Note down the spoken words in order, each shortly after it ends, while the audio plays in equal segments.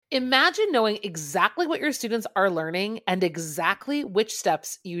Imagine knowing exactly what your students are learning and exactly which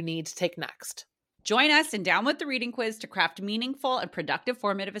steps you need to take next. Join us in Down with the Reading Quiz to craft meaningful and productive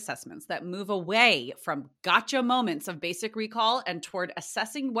formative assessments that move away from gotcha moments of basic recall and toward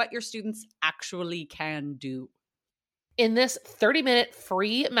assessing what your students actually can do. In this 30-minute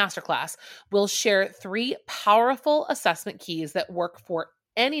free masterclass, we'll share 3 powerful assessment keys that work for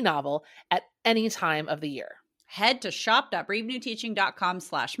any novel at any time of the year. Head to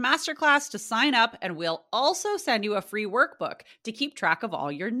shop.bravenewteaching.com/masterclass to sign up, and we'll also send you a free workbook to keep track of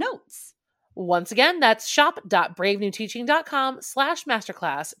all your notes. Once again, that's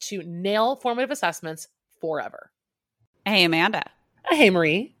shop.bravenewteaching.com/masterclass to nail formative assessments forever. Hey, Amanda. Hey,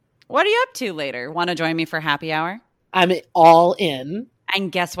 Marie. What are you up to later? Want to join me for happy hour? I'm all in. And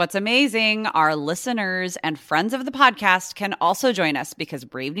guess what's amazing? Our listeners and friends of the podcast can also join us because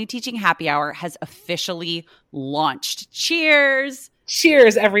Brave New Teaching Happy Hour has officially launched. Cheers!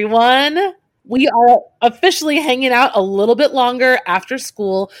 Cheers, everyone. We are officially hanging out a little bit longer after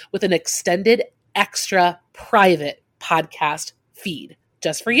school with an extended, extra private podcast feed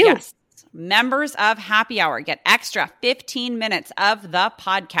just for you. Yes. Members of Happy Hour get extra 15 minutes of the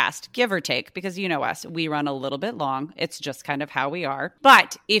podcast, give or take, because you know us, we run a little bit long. It's just kind of how we are.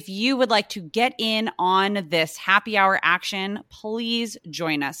 But if you would like to get in on this Happy Hour action, please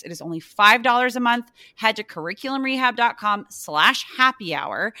join us. It is only $5 a month. Head to curriculumrehab.com/happy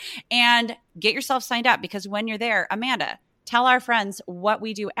hour and get yourself signed up, because when you're there, Amanda, tell our friends what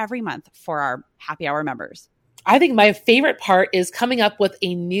we do every month for our Happy Hour members. I think my favorite part is coming up with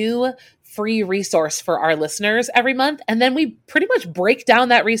a new free resource for our listeners every month. And then we pretty much break down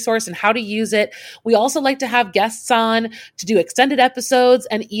that resource and how to use it. We also like to have guests on to do extended episodes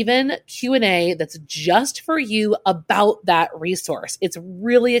and even Q&A that's just for you about that resource. It's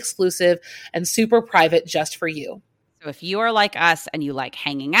really exclusive and super private just for you. So if you are like us and you like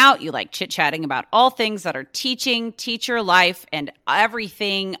hanging out, you like chit-chatting about all things that are teaching, teacher life, and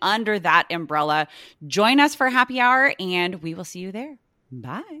everything under that umbrella, join us for happy hour and we will see you there.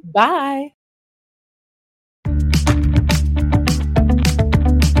 Bye. Bye.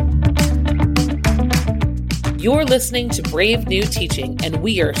 You're listening to Brave New Teaching, and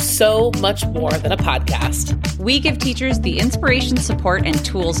we are so much more than a podcast. We give teachers the inspiration, support, and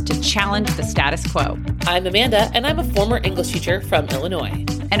tools to challenge the status quo. I'm Amanda, and I'm a former English teacher from Illinois.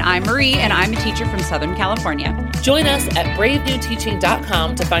 And I'm Marie, and I'm a teacher from Southern California. Join us at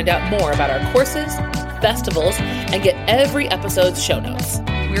bravenewteaching.com to find out more about our courses, festivals, and get every episode's show notes.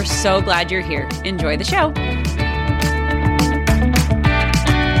 We're so glad you're here. Enjoy the show.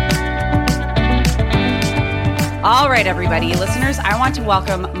 All right, everybody, listeners, I want to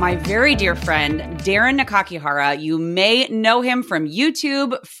welcome my very dear friend, Darren Nakakihara. You may know him from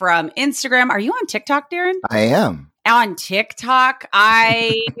YouTube, from Instagram. Are you on TikTok, Darren? I am. On TikTok,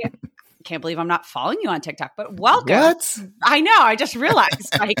 I can't believe I'm not following you on TikTok, but welcome. What? I know. I just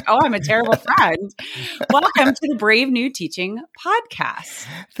realized, I'm a terrible friend. Welcome to the Brave New Teaching podcast.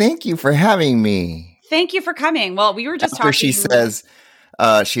 Thank you for having me. Thank you for coming. Well, we were just After talking. She says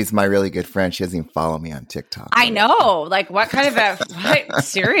she's my really good friend. She doesn't even follow me on TikTok. I know. Like, what kind of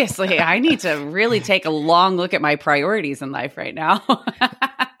seriously, I need to really take a long look at my priorities in life right now.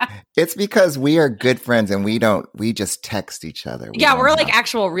 It's because we are good friends and we just text each other. We're like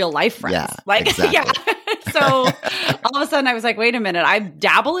actual real life friends. Yeah, like, exactly. Yeah. So all of a sudden I was like, wait a minute, I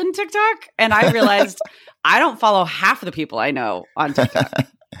dabble in TikTok and I realized I don't follow half of the people I know on TikTok.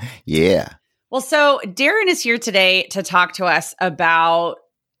 Yeah. Well, so Darren is here today to talk to us about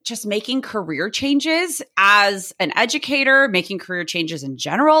just making career changes as an educator, making career changes in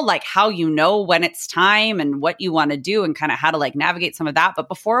general, like how you know when it's time and what you want to do and kind of how to like navigate some of that. But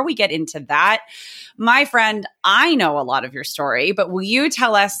before we get into that, my friend, I know a lot of your story, but will you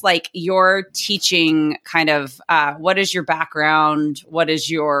tell us like your teaching kind of, what is your background? What is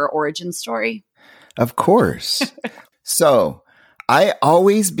your origin story? Of course. So I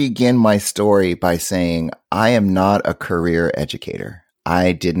always begin my story by saying I am not a career educator.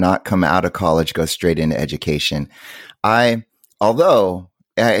 I did not come out of college, go straight into education. Although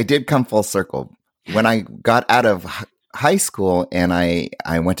I did come full circle. When I got out of high school and I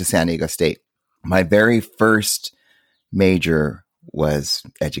went to San Diego State, my very first major was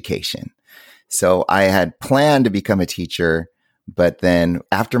education. So I had planned to become a teacher, but then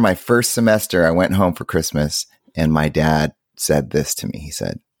after my first semester, I went home for Christmas and my dad said this to me. He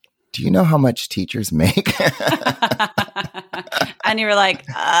said, "Do you know how much teachers make?" And you were like,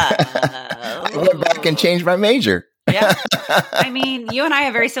 I went back and changed my major. Yeah. I mean, you and I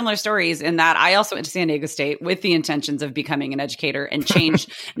have very similar stories in that I also went to San Diego State with the intentions of becoming an educator and change,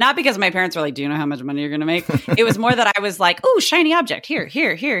 not because my parents were like, do you know how much money you're going to make? It was more that I was like, oh, shiny object here.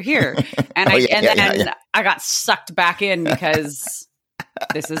 And I got sucked back in because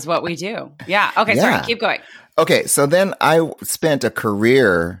this is what we do. Yeah. Okay. Yeah. Sorry. Keep going. Okay. So then I spent a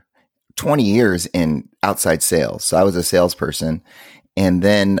career 20 years in outside sales. So I was a salesperson. And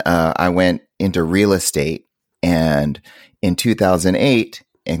then I went into real estate. And in 2008,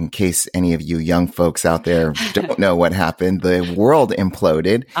 in case any of you young folks out there don't know what happened, the world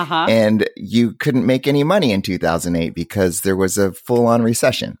imploded and you couldn't make any money in 2008 because there was a full-on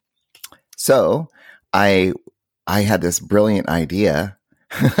recession. So I had this brilliant idea.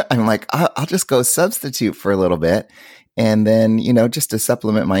 I'm like, I'll just go substitute for a little bit. And then, just to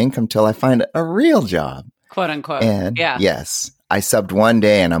supplement my income till I find a real job. Quote unquote. And yes, I subbed one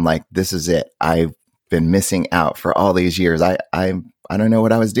day and I'm like, this is it. I've been missing out for all these years. I don't know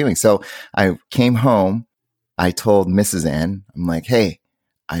what I was doing. So I came home. I told Mrs. N, I'm like, hey,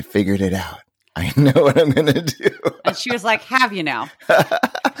 I figured it out. I know what I'm going to do. And she was like, have you now?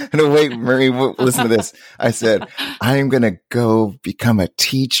 No, wait, Marie, listen to this. I said, I'm going to go become a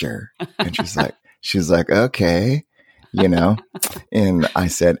teacher. And she's like, okay, and I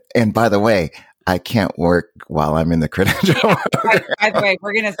said, and by the way, I can't work while I'm in the credential. By the way,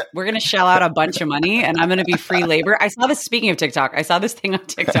 we're gonna shell out a bunch of money, and I'm gonna be free labor. I saw this. Speaking of TikTok, I saw this thing on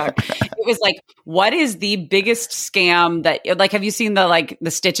TikTok. It was like, what is the biggest scam that? Like, have you seen the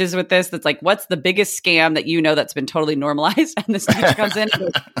stitches with this? That's like, what's the biggest scam that that's been totally normalized? And this teacher comes in,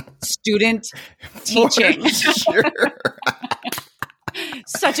 and student teaching. Sure.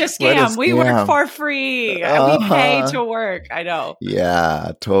 Such a scam. We work for free. We pay to work. I know.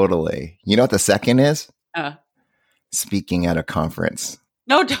 Yeah, totally. You know what the second is? Speaking at a conference.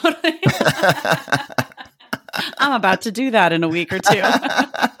 No, totally. I'm about to do that in a week or two.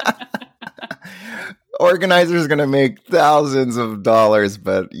 Organizers going to make thousands of dollars,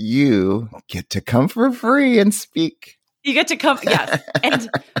 but you get to come for free and speak. You get to come, yes, and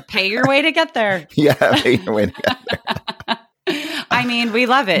pay your way to get there. Yeah, pay your way to get there. I mean, we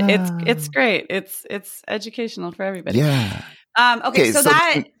love it. It's great. It's educational for everybody. Yeah. Okay.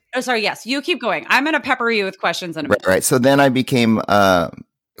 Sorry. Yes, you keep going. I'm going to pepper you with questions in a minute. Right. So then I became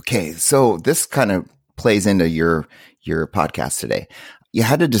okay. So this kind of plays into your podcast today. You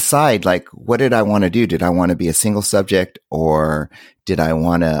had to decide, like, what did I want to do? Did I want to be a single subject, or did I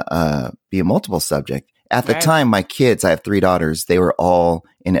want to be a multiple subject? At the time, my kids, I have 3 daughters. They were all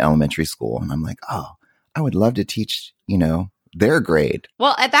in elementary school, and I'm like, oh, I would love to teach, their grade.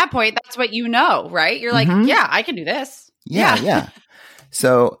 Well, at that point, that's what right? You're like, yeah, I can do this. Yeah.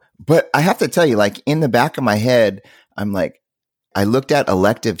 So, but I have to tell you, like, in the back of my head, I'm like, I looked at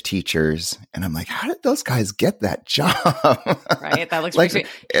elective teachers and I'm like, how did those guys get that job? Right. That looks like, pretty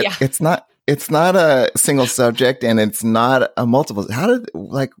sweet. It's not a single subject and it's not a multiple. How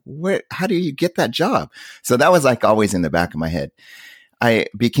do you get that job? So that was like always in the back of my head. I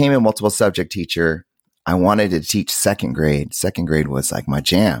became a multiple subject teacher. I wanted to teach second grade. Second grade was like my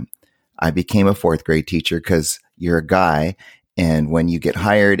jam. I became a 4th grade teacher because you're a guy. And when you get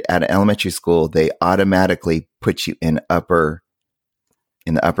hired at an elementary school, they automatically put you in the upper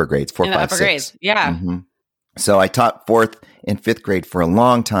grades, 4, 5, 6. Grades. Yeah. Mm-hmm. So I taught 4th and 5th grade for a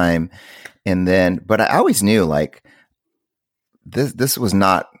long time. And then, but I always knew, like, this was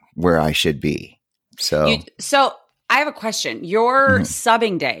not where I should be. So I have a question. Your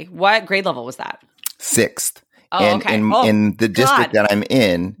subbing day, what grade level was that? 6th. Oh, and okay. In the district that I'm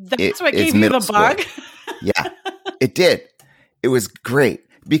in, that's what gave you the bug? Yeah, it did. It was great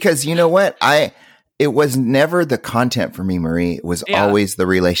because you know what? It was never the content for me, Marie. It was always the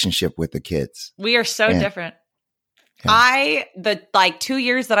relationship with the kids. We are so different. Yeah. The 2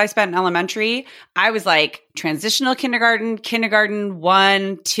 years that I spent in elementary, I was like transitional kindergarten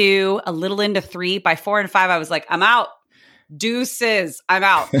 1, 2, a little into 3. By 4 and 5, I was like, I'm out. Deuces, I'm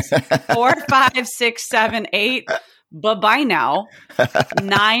out. 4, 5, 6, 7, 8. Bye-bye now.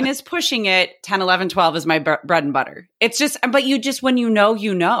 9 is pushing it. 10, 11, 12 is my bread and butter. It's just, but when you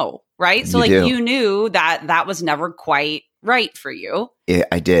know, right? So you knew that was never quite right for you.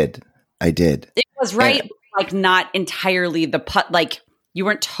 I did. It was right, like not entirely you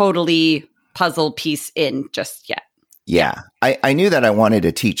weren't totally puzzle piece in just yet. Yeah. I knew that I wanted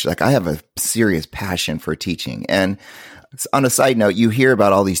to teach. Like, I have a serious passion for teaching. And on a side note, you hear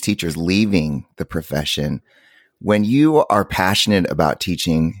about all these teachers leaving the profession. When you are passionate about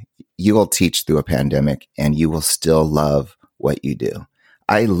teaching, you will teach through a pandemic and you will still love what you do.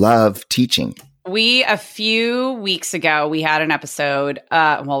 I love teaching. A few weeks ago, we had an episode.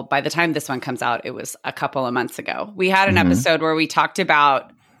 Well, by the time this one comes out, it was a couple of months ago. We had an episode where we talked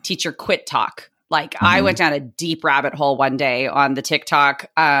about teacher quit talk. Like I went down a deep rabbit hole one day on the TikTok.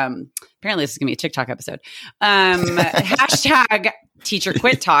 Apparently this is gonna be a TikTok episode. Hashtag teacher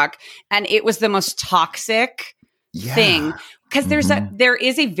quit talk. And it was the most toxic thing. Because there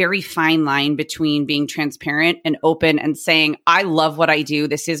is a very fine line between being transparent and open and saying, I love what I do.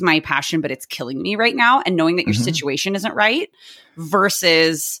 This is my passion, but it's killing me right now. And knowing that your situation isn't right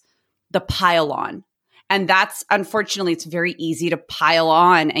versus the pile on. And that's, unfortunately, it's very easy to pile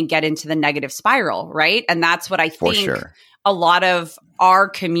on and get into the negative spiral, right? And that's what I think a lot of our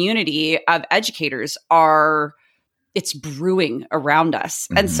community of educators it's brewing around us.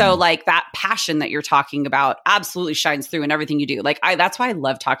 And so like that passion that you're talking about absolutely shines through in everything you do. Like that's why I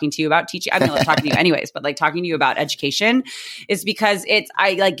love talking to you about teaching. I mean, I love talking to you anyways, but like talking to you about education is because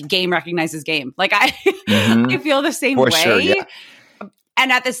I like game recognizes game. Like I feel the same way. Sure, yeah.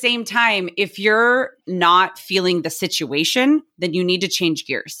 And at the same time, if you're not feeling the situation, then you need to change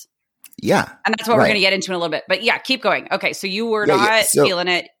gears. Yeah. And that's what we're going to get into in a little bit. But yeah, keep going. Okay. So you were not feeling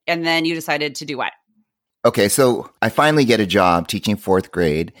it. And then you decided to do what? Okay. So I finally get a job teaching 4th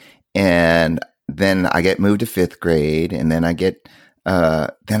grade. And then I get moved to 5th grade. And then I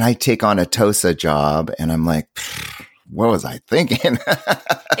take on a TOSA job. And I'm like, what was I thinking?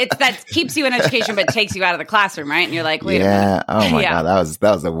 It's that keeps you in education, but takes you out of the classroom, right? And you're like, wait a minute. Oh my God.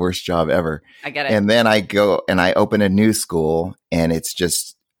 That was the worst job ever. I get it. And then I go and I open a new school, and it's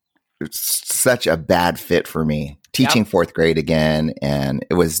such a bad fit for me. Teaching 4th grade again, and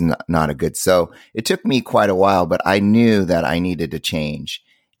it was not a good. So it took me quite a while, but I knew that I needed to change.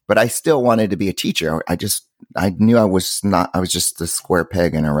 But I still wanted to be a teacher. I knew I was just a square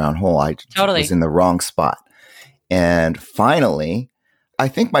peg in a round hole. I was in the wrong spot. And finally, I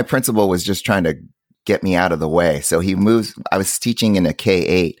think my principal was just trying to get me out of the way. So I was teaching in a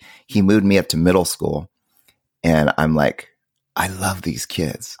K-8. He moved me up to middle school. And I'm like, I love these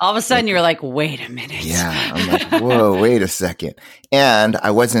kids. All of a sudden, you're like, wait a minute. Yeah. I'm like, whoa, wait a second. And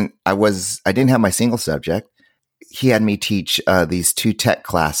I didn't have my single subject. He had me teach these 2 tech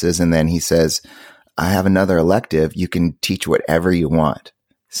classes. And then he says, I have another elective. You can teach whatever you want.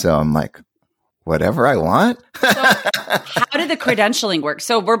 So I'm like, whatever I want. So how did the credentialing work?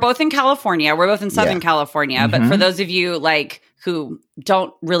 So we're both in California. We're both in Southern California. But for those of you like who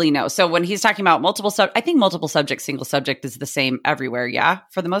don't really know. So when he's talking about I think multiple subject, single subject is the same everywhere. Yeah.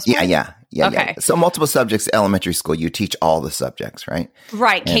 For the most part. Yeah. Okay. So multiple subjects, elementary school, you teach all the subjects, right?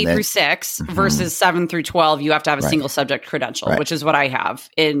 Right. K through 6 versus 7 through 12. You have to have a single subject credential, which is what I have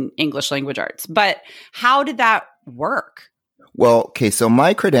in English language arts. But how did that work? Well, okay, so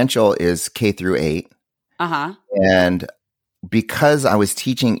my credential is K through 8. And because I was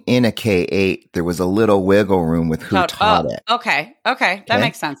teaching in a K-8, there was a little wiggle room with who taught it. Okay. That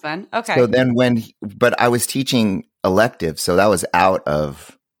makes sense then. Okay. So then but I was teaching electives, so that was out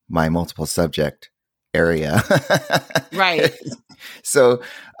of my multiple subject area. Right. So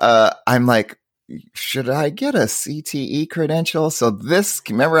I'm like, should I get a CTE credential? So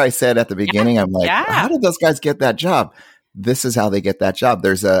remember I said at the beginning, I'm like, how did those guys get that job? This is how they get that job.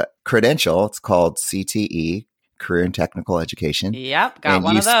 There's a credential. It's called CTE, Career and Technical Education. Yep, got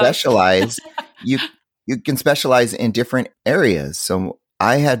one of those. Specialize. you can specialize in different areas. So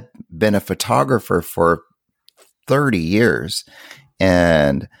I had been a photographer for 30 years,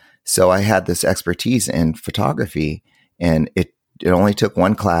 and so I had this expertise in photography. And it only took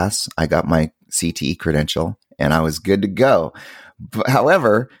one class. I got my CTE credential, and I was good to go.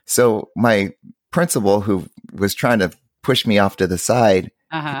 However, so my principal, who was trying to push me off to the side,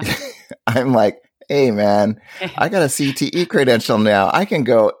 I'm like, hey man, I got a CTE credential now. I can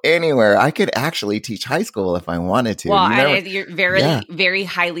go anywhere. I could actually teach high school if I wanted to. Well, you're very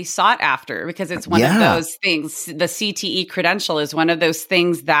highly sought after, because it's one of those things. The CTE credential is one of those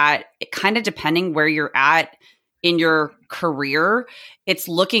things that, kind of depending where you're at in your career, it's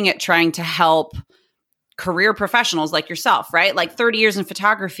looking at trying to help career professionals like yourself, right? Like 30 years in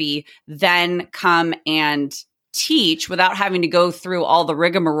photography, then come and teach without having to go through all the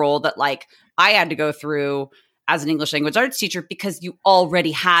rigmarole that like I had to go through as an English language arts teacher, because you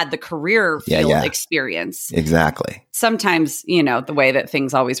already had the career field experience. Exactly. Sometimes, the way that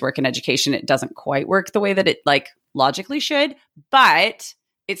things always work in education, it doesn't quite work the way that it like logically should, but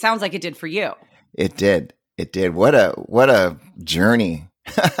it sounds like it did for you. It did. What a journey.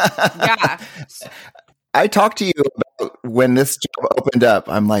 Yeah. I talked to you about when this job opened up.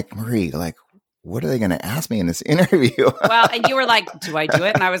 I'm like, Marie, like, what are they going to ask me in this interview? Well, and you were like, do I do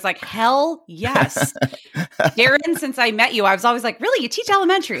it? And I was like, hell yes. Darren, since I met you, I was always like, really? You teach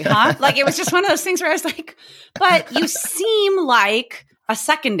elementary, huh? Like, it was just one of those things where I was like, but you seem like a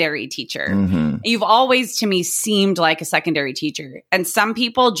secondary teacher. Mm-hmm. You've always, to me, seemed like a secondary teacher. And some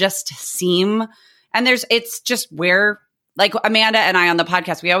people just seem, and it's just where, like Amanda and I on the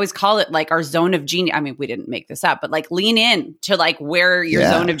podcast, we always call it like our zone of genius. I mean, we didn't make this up, but like lean in to like where your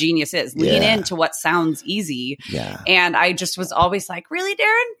zone of genius is. Lean into what sounds easy. Yeah. And I just was always like, really,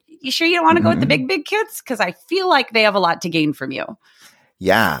 Darren? You sure you don't want to go with the big kids? Because I feel like they have a lot to gain from you.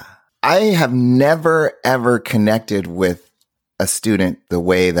 Yeah. I have never, ever connected with a student the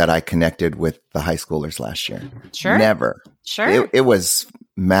way that I connected with the high schoolers last year. Sure. Never. Sure. It was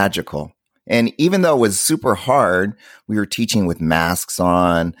magical. And even though it was super hard, we were teaching with masks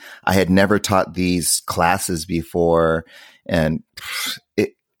on. I had never taught these classes before. And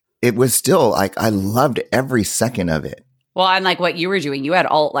it was still like, I loved every second of it. Well, and like what you were doing, you had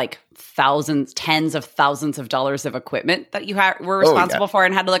all like thousands, tens of thousands of dollars of equipment that you were responsible for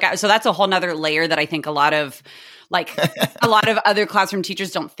and had to look at. So that's a whole nother layer that I think a lot of other classroom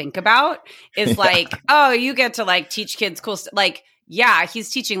teachers don't think about is like, oh, you get to like teach kids cool stuff. Like, yeah, he's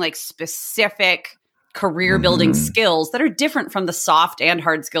teaching like specific career building skills that are different from the soft and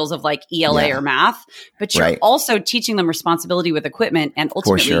hard skills of like ELA or math, but you're also teaching them responsibility with equipment, and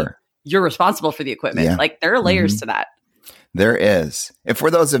ultimately you're responsible for the equipment. Yeah. Like there are layers to that. There is. And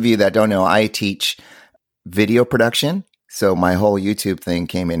for those of you that don't know, I teach video production. So my whole YouTube thing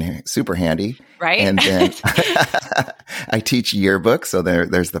came in super handy. Right. And then I teach yearbook. So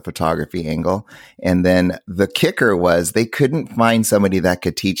there's the photography angle. And then the kicker was they couldn't find somebody that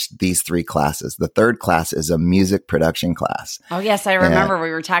could teach these 3 classes. The third class is a music production class. Oh, yes. I remember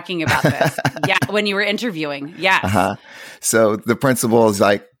we were talking about this. Yeah. When you were interviewing. Yes. So the principal is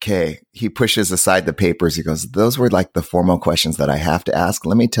like, okay, he pushes aside the papers. He goes, those were like the formal questions that I have to ask.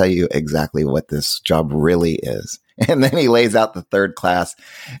 Let me tell you exactly what this job really is. And then he lays out the third class.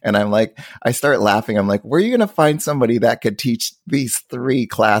 And I'm like, I start laughing. I'm like, where are you going to find somebody that could teach these 3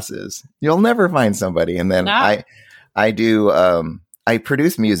 classes? You'll never find somebody. And then I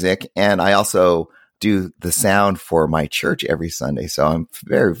produce music, and I also do the sound for my church every Sunday. So I'm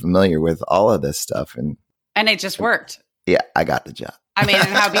very familiar with all of this stuff. And it just worked. Yeah, I got the job. I mean, and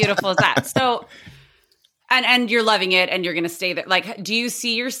how beautiful is that? So, and you're loving it, and you're going to stay there. Like, do you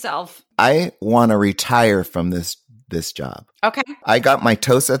see yourself? I want to retire from this job. Okay. I got my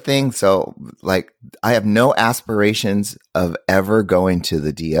TOSA thing. So like, I have no aspirations of ever going to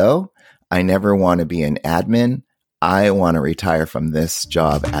the DO. I never want to be an admin. I want to retire from this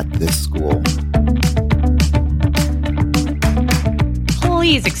job at this school.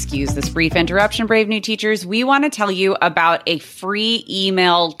 Please excuse this brief interruption, brave new teachers. We want to tell you about a free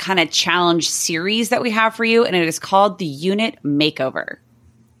email kind of challenge series that we have for you, and it is called the Unit Makeover.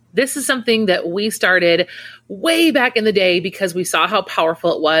 This is something that we started way back in the day because we saw how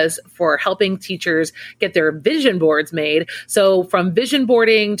powerful it was for helping teachers get their vision boards made. So from vision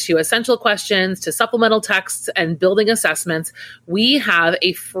boarding to essential questions to supplemental texts and building assessments, we have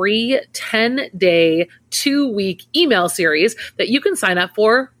a free 10-day, 2-week email series that you can sign up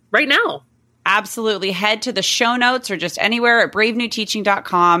for right now. Absolutely. Head to the show notes or just anywhere at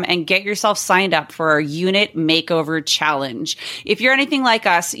bravenewteaching.com and get yourself signed up for our Unit Makeover Challenge. If you're anything like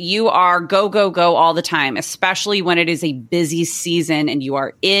us, you are go, go, go all the time, especially when it is a busy season and you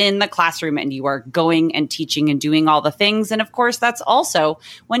are in the classroom and you are going and teaching and doing all the things. And of course, that's also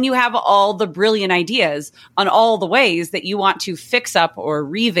when you have all the brilliant ideas on all the ways that you want to fix up or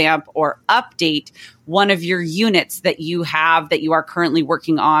revamp or update one of your units that you have that you are currently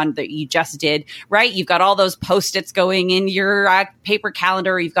working on that you just did, right? You've got all those Post-its going in your paper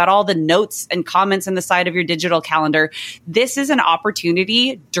calendar. You've got all the notes and comments in the side of your digital calendar. This is an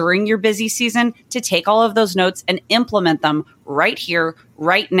opportunity during your busy season to take all of those notes and implement them right here,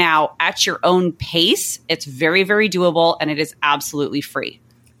 right now at your own pace. It's very, very doable, and it is absolutely free.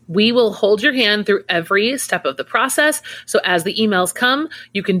 We will hold your hand through every step of the process. So as the emails come,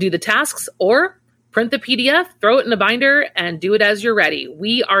 you can do the tasks or print the PDF, throw it in a binder, and do it as you're ready.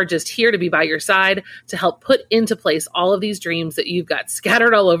 We are just here to be by your side to help put into place all of these dreams that you've got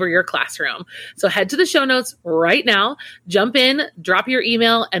scattered all over your classroom. So head to the show notes right now, jump in, drop your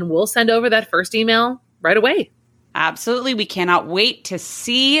email, and we'll send over that first email right away. Absolutely. We cannot wait to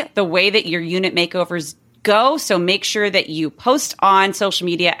see the way that your unit makeovers go. So make sure that you post on social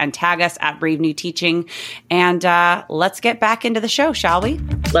media and tag us at Brave New Teaching. And let's get back into the show, shall we?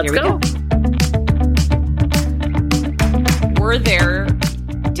 Let's go. Were there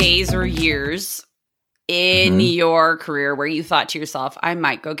days or years in your career where you thought to yourself, I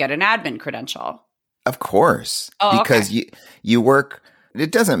might go get an admin credential? Of course. Oh, because you work,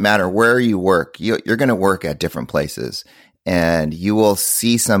 it doesn't matter where you work. You're going to work at different places, and you will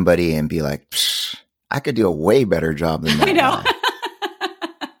see somebody and be like, I could do a way better job than that. I know.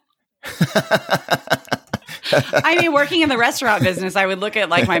 I mean, working in the restaurant business, I would look at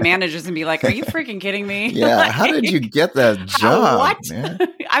like my managers and be like, are you freaking kidding me? Yeah. Like, how did you get that job? What? Man?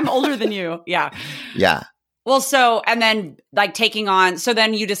 I'm older than you. Yeah. Yeah. Well, so, and then like taking on, so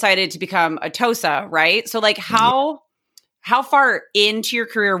then you decided to become a TOSA, right? So like how far into your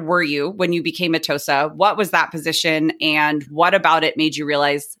career were you when you became a TOSA? What was that position? And what about it made you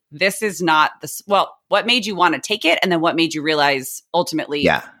realize this is not this? Well, what made you want to take it? And then what made you realize ultimately,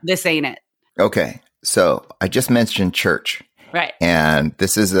 this ain't it? Okay. So I just mentioned church. Right. And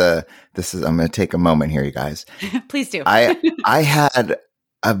this is I'm going to take a moment here, you guys. Please do. I had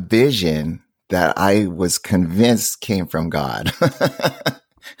a vision that I was convinced came from God.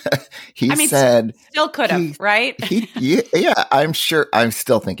 He said, still could have, right? Yeah, I'm sure. I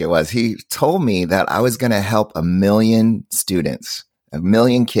still think it was. He told me that I was going to help 1 million students, 1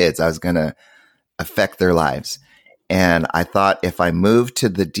 million kids. I was going to affect their lives. And I thought if I moved to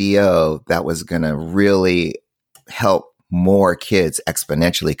the DO, that was going to really help more kids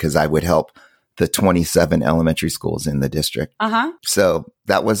exponentially, because I would help the 27 elementary schools in the district. So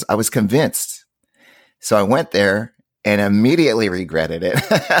I was convinced. So I went there and immediately regretted it.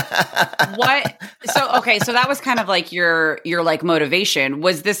 What? So that was kind of like your like motivation.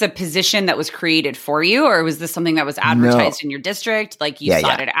 Was this a position that was created for you, or was this something that was advertised in your district? Like you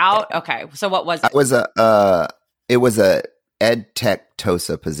sought it out? Okay. So what was it? It was a ed tech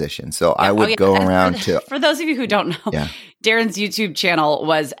TOSA position. So I would go around for those of you who don't know, Darren's YouTube channel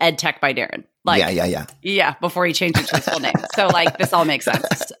was Ed Tech by Darren. Like, yeah, before he changed it to his full name. So like this all makes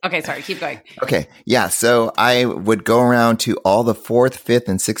sense. Okay, sorry, keep going. Okay. Yeah. So I would go around to all the 4th, 5th,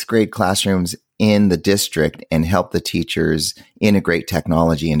 and 6th grade classrooms in the district and help the teachers integrate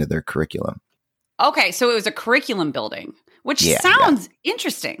technology into their curriculum. Okay. So it was a curriculum building, which sounds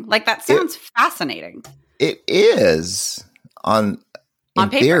interesting. Like that sounds fascinating. It is in paper.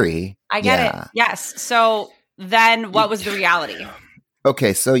 Theory. I get it. Yes. So then what was the reality?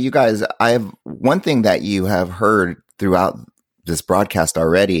 Okay. So you guys, I have one thing that you have heard throughout this broadcast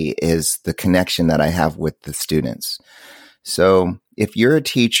already is the connection that I have with the students. So if you're a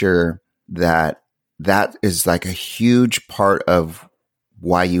teacher, that is like a huge part of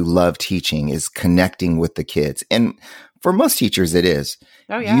why you love teaching, is connecting with the kids. And for most teachers, it is.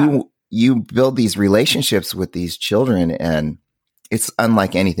 Oh, yeah. You build these relationships with these children, and it's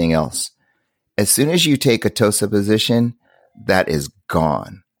unlike anything else. As soon as you take a TOSA position, that is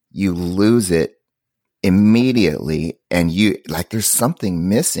gone. You lose it immediately, and there's something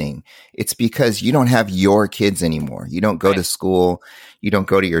missing. It's because you don't have your kids anymore. You don't go to school. You don't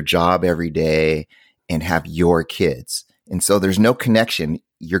go to your job every day and have your kids. And so there's no connection.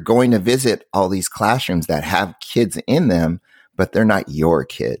 You're going to visit all these classrooms that have kids in them, but they're not your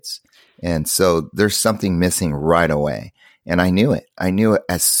kids. And so there's something missing right away. And I knew it. I knew it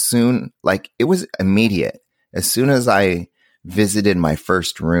as soon, like it was immediate. As soon as I visited my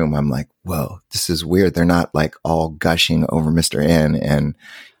first room, I'm like, whoa, this is weird. They're not like all gushing over Mr. N and,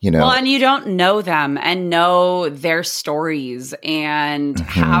 Well, and you don't know them and know their stories and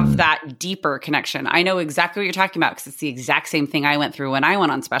have that deeper connection. I know exactly what you're talking about because it's the exact same thing I went through when I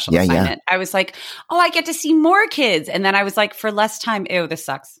went on special assignment. I was like, oh, I get to see more kids. And then I was like, for less time, ew, this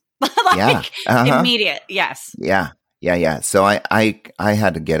sucks. Immediate. Yes. Yeah. So I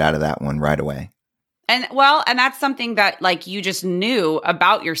had to get out of that one right away. And that's something that like you just knew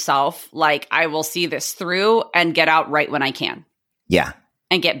about yourself. Like I will see this through and get out right when I can. Yeah.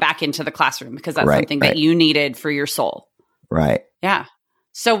 And get back into the classroom because that's something that you needed for your soul. Right. Yeah.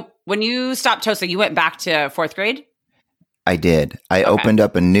 So when you stopped TOSA, you went back to 4th grade? I did. I opened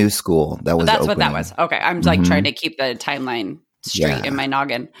up a new school that was That's what that was. Okay. I'm like trying to keep the timeline straight in my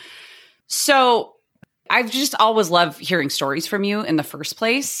noggin. So I've just always loved hearing stories from you in the first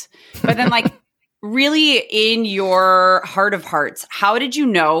place. But then like really in your heart of hearts, how did you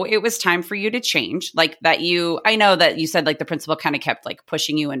know it was time for you to change? Like that I know that you said like the principal kind of kept like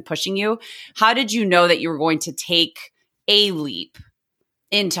pushing you. How did you know that you were going to take a leap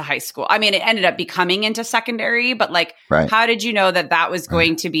into high school? I mean, it ended up becoming into secondary, but like, how did you know that was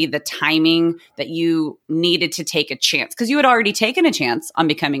going to be the timing that you needed to take a chance? Because you had already taken a chance on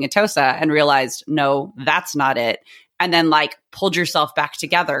becoming a TOSA and realized, no, that's not it. And then like pulled yourself back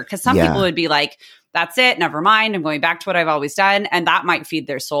together. Because some people would be like, that's it, never mind, I'm going back to what I've always done. And that might feed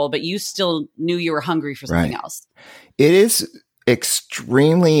their soul, but you still knew you were hungry for something else. It is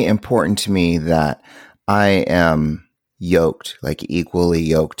extremely important to me that I am yoked, like equally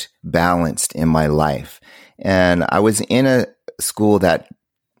yoked, balanced in my life. And I was in a school that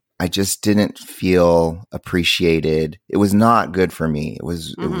I just didn't feel appreciated. It was not good for me. It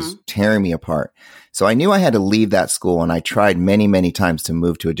was tearing me apart. So I knew I had to leave that school, and I tried many, many times to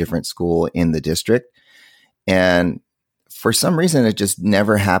move to a different school in the district. And for some reason, it just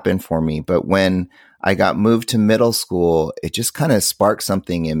never happened for me. But when I got moved to middle school, it just kind of sparked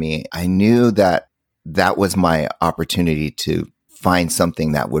something in me. I knew that that was my opportunity to find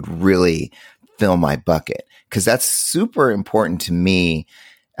something that would really fill my bucket, because that's super important to me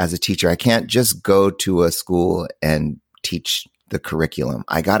as a teacher. I can't just go to a school and teach the curriculum.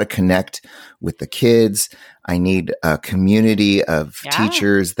 I got to connect with the kids. I need a community of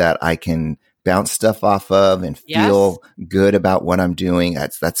teachers that I can bounce stuff off of and feel good about what I'm doing.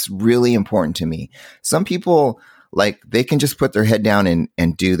 That's really important to me. Some people, like, they can just put their head down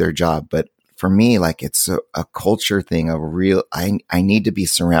and do their job. But for me, like, it's a culture thing, I need to be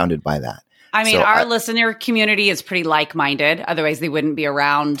surrounded by that. I mean, our listener community is pretty like-minded. Otherwise, they wouldn't be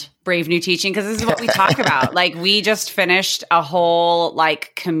around Brave New Teaching, because this is what we talk about. Like, we just finished a whole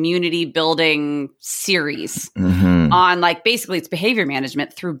like community building series on, like, basically it's behavior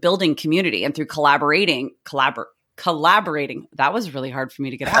management through building community and through collaborating. That was really hard for me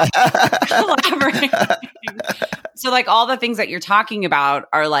to get out. Collaborating. So, like, all the things that you're talking about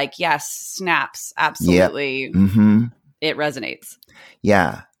are like, yes, snaps. Absolutely. Yep. It resonates.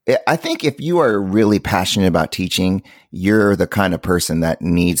 Yeah. I think if you are really passionate about teaching, you're the kind of person that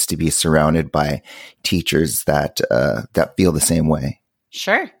needs to be surrounded by teachers that feel the same way.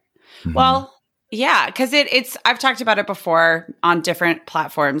 Sure. Well, yeah, because it's I've talked about it before on different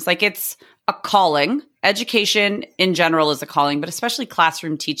platforms. Like, it's a calling. Education in general is a calling, but especially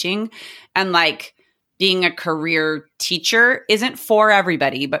classroom teaching and, like, being a career teacher isn't for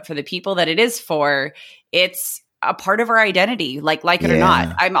everybody, but for the people that it is for, it's a part of our identity, like it or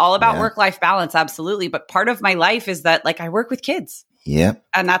not. I'm all about work-life balance. Absolutely. But part of my life is that, like, I work with kids. Yep.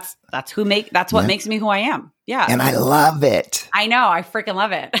 And that's what makes me who I am. Yeah. And I love it. I know. I freaking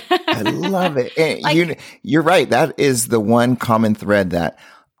love it. I love it. And you're right. That is the one common thread that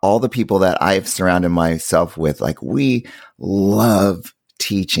all the people that I've surrounded myself with, like, we love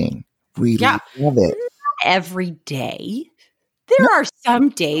teaching. We love it. Every day. There are some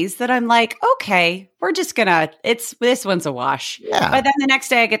days that I'm like, okay, we're just this one's a wash. Yeah. But then the next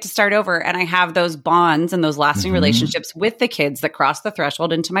day I get to start over, and I have those bonds and those lasting relationships with the kids that cross the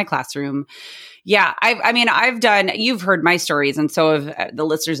threshold into my classroom. Yeah. You've heard my stories, and so have the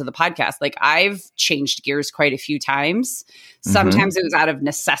listeners of the podcast. Like, I've changed gears quite a few times. Sometimes it was out of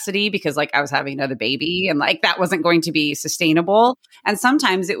necessity because, like, I was having another baby and, like, that wasn't going to be sustainable. And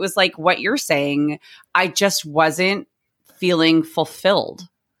sometimes it was like what you're saying, I just wasn't feeling fulfilled.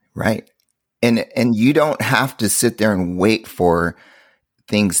 Right. And you don't have to sit there and wait for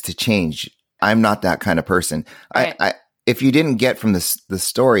things to change. I'm not that kind of person. Right. If you didn't get from the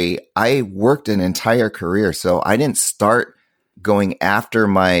story, I worked an entire career. So I didn't start going after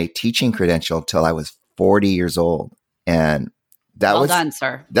my teaching credential till I was 40 years old. And well done,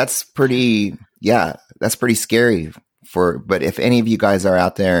 sir. That's pretty scary but if any of you guys are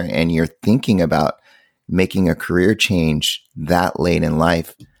out there and you're thinking about making a career change that late in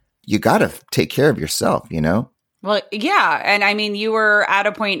life, you got to take care of yourself, you know? Well, yeah. And I mean, you were at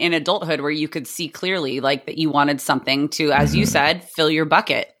a point in adulthood where you could see clearly, like, that you wanted something to, as you said, fill your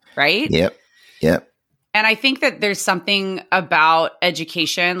bucket, right? Yep. And I think that there's something about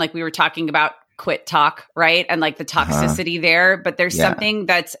education, like we were talking about quit talk, right? And, like, the toxicity there, but there's something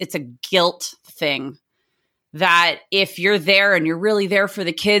it's a guilt thing. That if you're there and you're really there for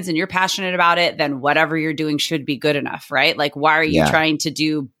the kids and you're passionate about it, then whatever you're doing should be good enough, right? Like, why are you trying to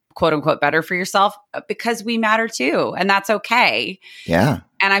do quote unquote better for yourself? Because we matter too. And that's okay. Yeah.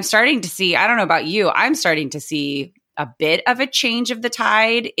 And I'm starting to see, I don't know about you, I'm starting to see a bit of a change of the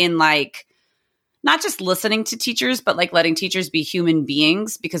tide in, like, not just listening to teachers, but, like, letting teachers be human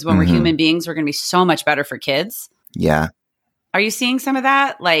beings, because when we're human beings, we're going to be so much better for kids. Yeah. Are you seeing some of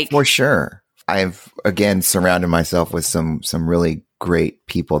that? Like, for sure. I've, again, surrounded myself with some really great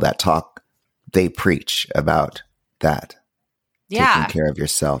people that they preach about that. Yeah. Taking care of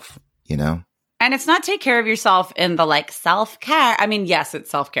yourself, you know? And it's not take care of yourself in the, like, self-care. I mean, yes, it's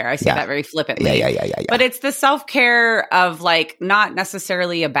self-care. I say that very flippantly. Yeah. But it's the self-care of, like, not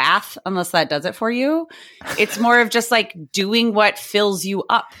necessarily a bath, unless that does it for you. It's more of just, like, doing what fills you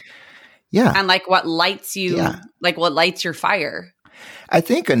up. Yeah. And, like, what lights you, like, what lights your fire. I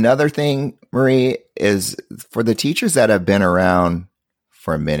think another thing, Marie, is for the teachers that have been around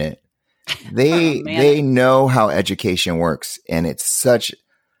for a minute, they know how education works, and it's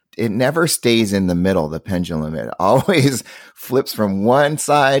it never stays in the middle, the pendulum. It always flips from one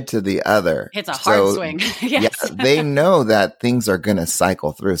side to the other. It's a hard swing. Yes. Yeah, they know that things are going to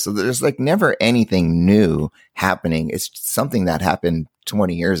cycle through. So there's like never anything new happening. It's something that happened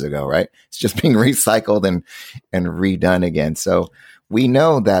 20 years ago, right? It's just being recycled and redone again. So we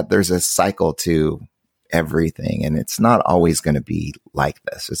know that there's a cycle to everything, and it's not always going to be like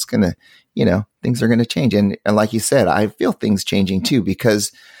this. It's going to, things are going to change. And like you said, I feel things changing too,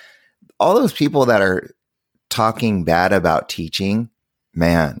 because all those people that are talking bad about teaching,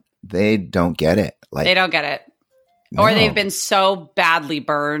 man, they don't get it. Like, they don't get it. no. Or they've been so badly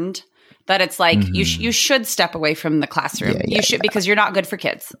burned that it's like, you should step away from the classroom. You should, because you're not good for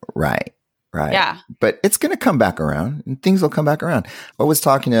kids. Right. Yeah. But it's going to come back around, and things will come back around. I was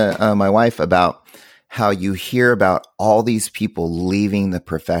talking to my wife about how you hear about all these people leaving the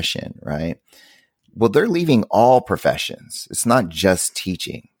profession, right? Well, they're leaving all professions. It's not just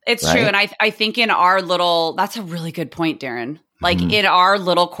teaching. It's right? true. And I think in our little, that's a really good point, Darren. Like in our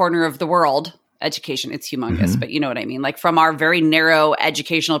little corner of the world, education, it's humongous, but you know what I mean? Like from our very narrow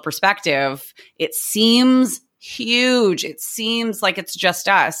educational perspective, it seems huge. It seems like it's just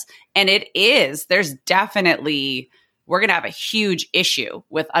us. And it is. There's definitely, we're going to have a huge issue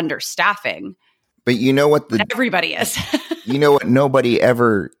with understaffing. But you know what everybody is. You know what nobody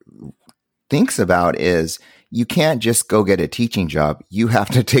ever thinks about is you can't just go get a teaching job. You have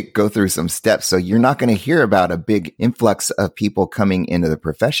to go through some steps. So you're not going to hear about a big influx of people coming into the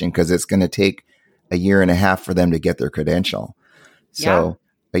profession because it's going to take a year and a half for them to get their credential. So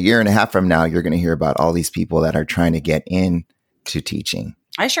a year and a half from now, you're going to hear about all these people that are trying to get into teaching.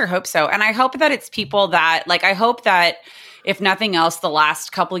 I sure hope so. And I hope that it's people that, like, I hope that if nothing else, the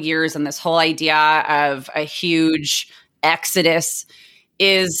last couple of years and this whole idea of a huge exodus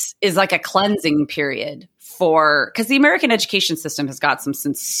is like a cleansing period because the American education system has got some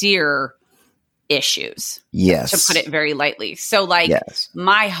sincere issues. Yes. To put it very lightly. So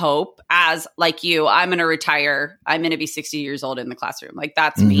my hope as like you, I'm going to retire. I'm going to be 60 years old in the classroom. Like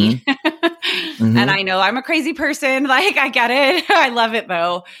that's me. And I know I'm a crazy person. Like I get it. I love it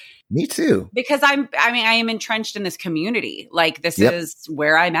though. Me too. Because I am entrenched in this community. Like this is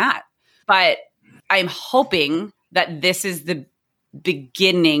where I'm at. But I'm hoping that this is the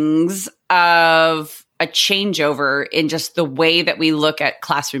beginnings of a changeover in just the way that we look at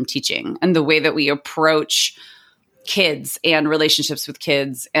classroom teaching and the way that we approach kids and relationships with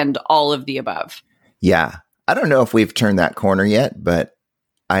kids and all of the above. Yeah. I don't know if we've turned that corner yet, but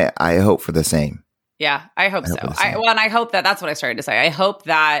I hope for the same. Yeah, I hope so. And I hope that's what I started to say. I hope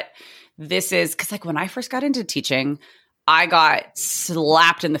that this is because like when I first got into teaching, I got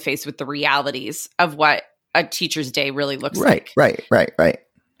slapped in the face with the realities of what a teacher's day really looks like. Right.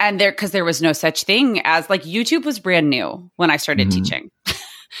 And because there was no such thing as like YouTube was brand new when I started teaching.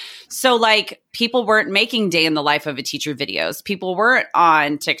 So like people weren't making day in the life of a teacher videos. People weren't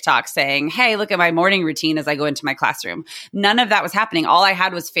on TikTok saying, hey, look at my morning routine as I go into my classroom. None of that was happening. All I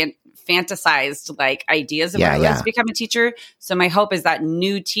had was fantasized like ideas of what it was to become a teacher. So my hope is that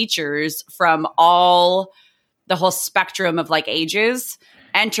new teachers from the whole spectrum of like ages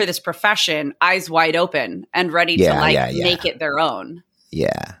enter this profession eyes wide open and ready to make it their own.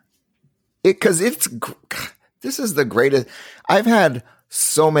 Yeah. Because this is the greatest. I've had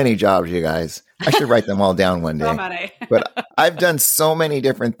so many jobs, you guys. I should write them all down one day. But I've done so many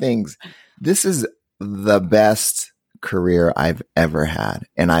different things. This is the best career I've ever had.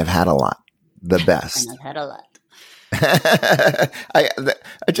 And I've had a lot. The best. And I've had a lot.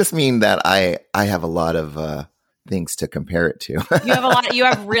 I just mean that I have a lot of things to compare it to. You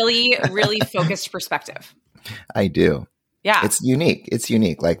have really, really focused perspective. I do. Yeah. It's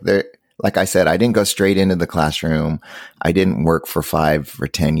unique. Like I said, I didn't go straight into the classroom. I didn't work for 5 or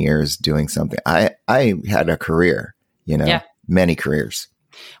 10 years doing something. I had a career, many careers.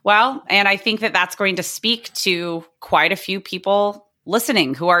 Well, and I think that that's going to speak to quite a few people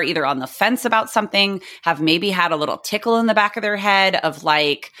listening who are either on the fence about something, have maybe had a little tickle in the back of their head of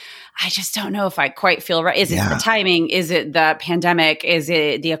like, I just don't know if I quite feel right. Is it the timing? Is it the pandemic? Is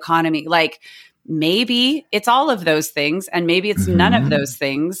it the economy? Like, maybe it's all of those things and maybe it's none of those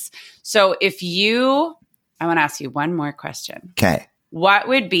things. So I want to ask you one more question. Okay. What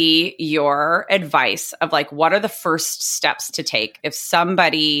would be your advice of like, what are the first steps to take if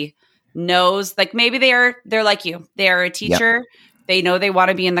somebody knows, like maybe they're like you, they're a teacher, they know they want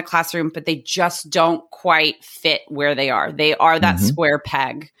to be in the classroom, but they just don't quite fit where they are. They are that square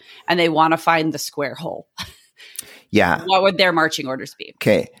peg and they want to find the square hole. Yeah. What would their marching orders be?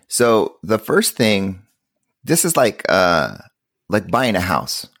 Okay. So the first thing, this is like buying a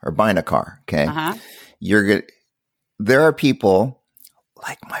house or buying a car. Okay. Uh-huh. There are people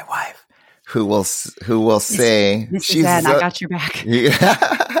like my wife, who will say, Mrs. Zen, I got your back.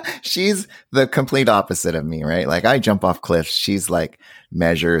 Yeah, she's the complete opposite of me, right? Like I jump off cliffs. She's like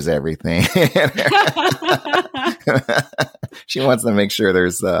measures everything. She wants to make sure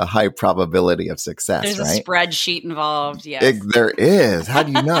there's a high probability of success. There's right? a spreadsheet involved. Yes, There is. How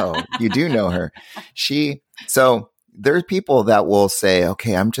do you know? You do know her. So there's people that will say,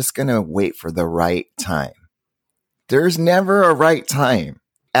 okay, I'm just going to wait for the right time. There's never a right time.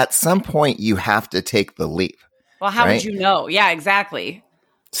 At some point, you have to take the leap. Well, how right? would you know? Yeah, exactly.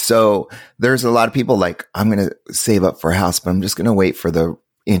 So there's a lot of people like, I'm going to save up for a house, but I'm just going to wait for the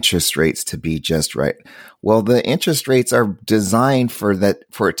interest rates to be just right. Well, the interest rates are designed for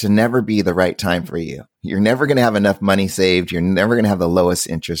it to never be the right time for you. You're never going to have enough money saved. You're never going to have the lowest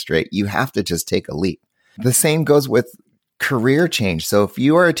interest rate. You have to just take a leap. The same goes with career change. So if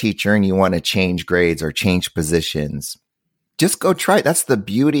you are a teacher and you want to change grades or change positions, just go try it. That's the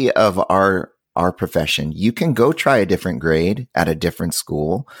beauty of our profession. You can go try a different grade at a different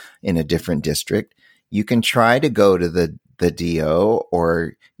school in a different district. You can try to go to the DO,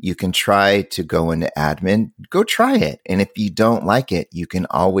 or you can try to go into admin. Go try it. And if you don't like it, you can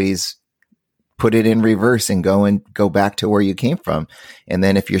always put it in reverse and go back to where you came from. And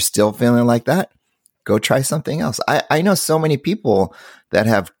then if you're still feeling like that, go try something else. I know so many people that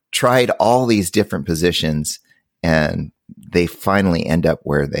have tried all these different positions and they finally end up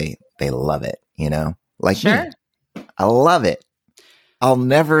where they love it, like Sure. me. I love it. I'll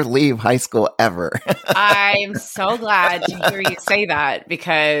never leave high school ever. I'm so glad to hear you say that,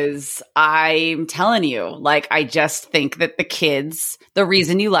 because I'm telling you, like, I just think that the kids, the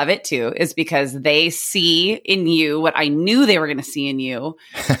reason you love it too, is because they see in you what I knew they were going to see in you,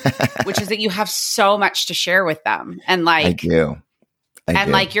 which is that you have so much to share with them. And like, I do.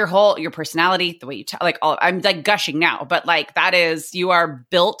 Like your personality, the way you tell, like, I'm like gushing now, but like you are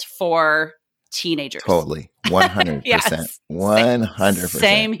built for teenagers. Totally. 100%. Yes. 100%.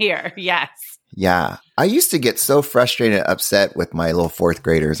 Same here. Yes. Yeah. I used to get so frustrated and upset with my little fourth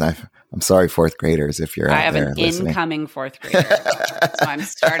graders. I'm sorry, fourth graders, if you're out there listening. I have an incoming fourth grader, so I'm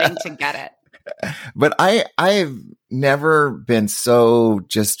starting to get it. But I've never been so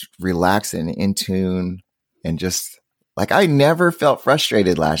just relaxed and in tune, and just like, I never felt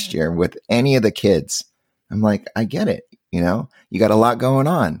frustrated last year with any of the kids. I'm like, I get it. You got a lot going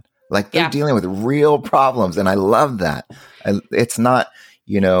on. Like they're dealing with real problems. And I love that. It's not,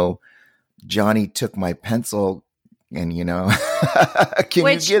 Johnny took my pencil and, can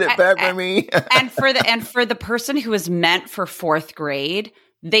you get it back for me? and for the person who is meant for fourth grade,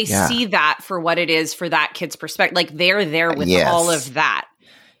 they see that for what it is for that kid's perspective. Like they're there with all of that.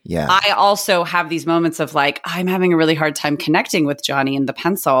 Yeah. I also have these moments of like, I'm having a really hard time connecting with Johnny and the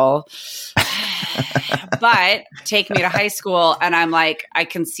pencil. But take me to high school and I'm like, I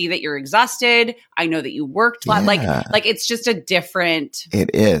can see that you're exhausted. I know that you worked like it's just a different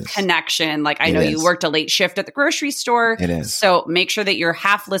connection. Like I know you worked a late shift at the grocery store. It is. So make sure that you're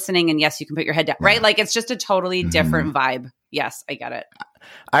half listening and yes, you can put your head down, right? Like it's just a totally different vibe. Yes, I get it.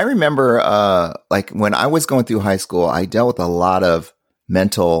 I remember like when I was going through high school, I dealt with a lot of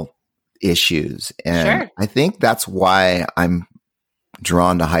mental issues. And I think that's why I'm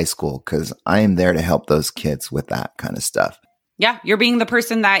drawn to high school, because I am there to help those kids with that kind of stuff. Yeah. You're being the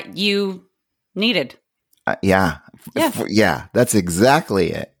person that you needed. Yeah. That's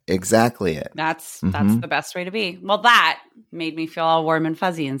exactly it. Exactly it. That's the best way to be. Well, that made me feel all warm and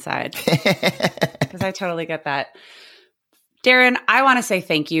fuzzy inside, because I totally get that. Darren, I want to say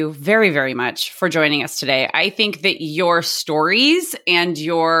thank you very, very much for joining us today. I think that your stories and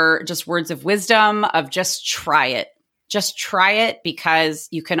your just words of wisdom of just try it. Just try it, because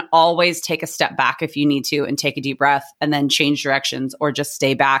you can always take a step back if you need to and take a deep breath and then change directions or just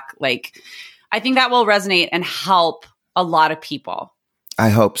stay back. Like, I think that will resonate and help a lot of people. I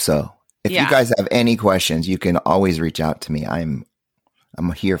hope so. If you guys have any questions, you can always reach out to me. I'm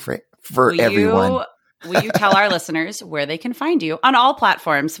here for everyone. Will you tell our listeners where they can find you on all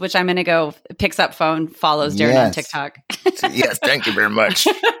platforms, which I'm going to go picks up phone, follows Darren on TikTok. Yes, thank you very much.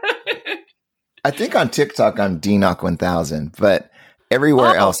 I think on TikTok, I'm DNOC1000, but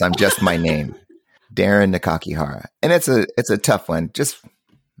everywhere else, I'm just my name, Darren Nakakihara. And it's a tough one. Just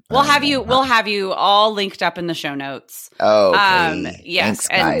we'll have you all linked up in the show notes. Oh, okay. Yes. Thanks,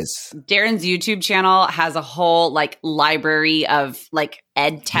 guys. And Darren's YouTube channel has a whole like library of like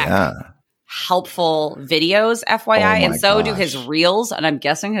ed tech helpful videos, FYI. And so do his reels. And I'm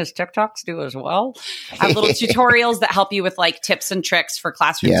guessing his TikToks do as well. I have little tutorials that help you with like tips and tricks for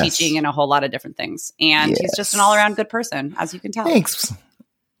classroom teaching and a whole lot of different things. And he's just an all around good person, as you can tell. Thanks.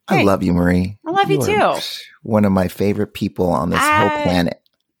 I love you, Marie. I love you too. One of my favorite people on this whole planet.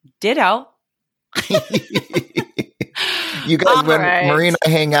 Ditto. You guys, when Marie and I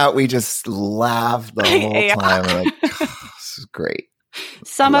hang out, we just laugh the whole time. We're like, this is great.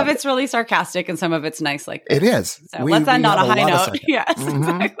 Some of it's really sarcastic and some of it's nice like this. It is. So let's end on a high note. Yes,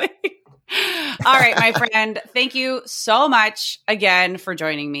 exactly. All right, my friend. Thank you so much again for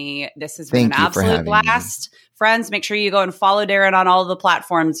joining me. This has been an absolute blast. Friends, make sure you go and follow Darren on all of the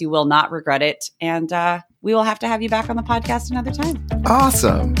platforms. You will not regret it. And we will have to have you back on the podcast another time.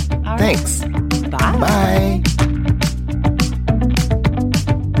 Awesome. All Thanks. Right. Bye. Bye.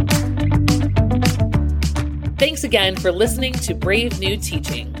 Thanks again for listening to Brave New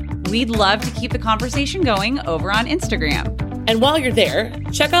Teaching. We'd love to keep the conversation going over on Instagram. And while you're there,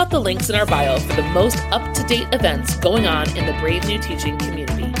 check out the links in our bio for the most up-to-date events going on in the Brave New Teaching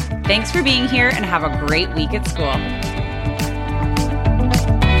community. Thanks for being here and have a great week at school.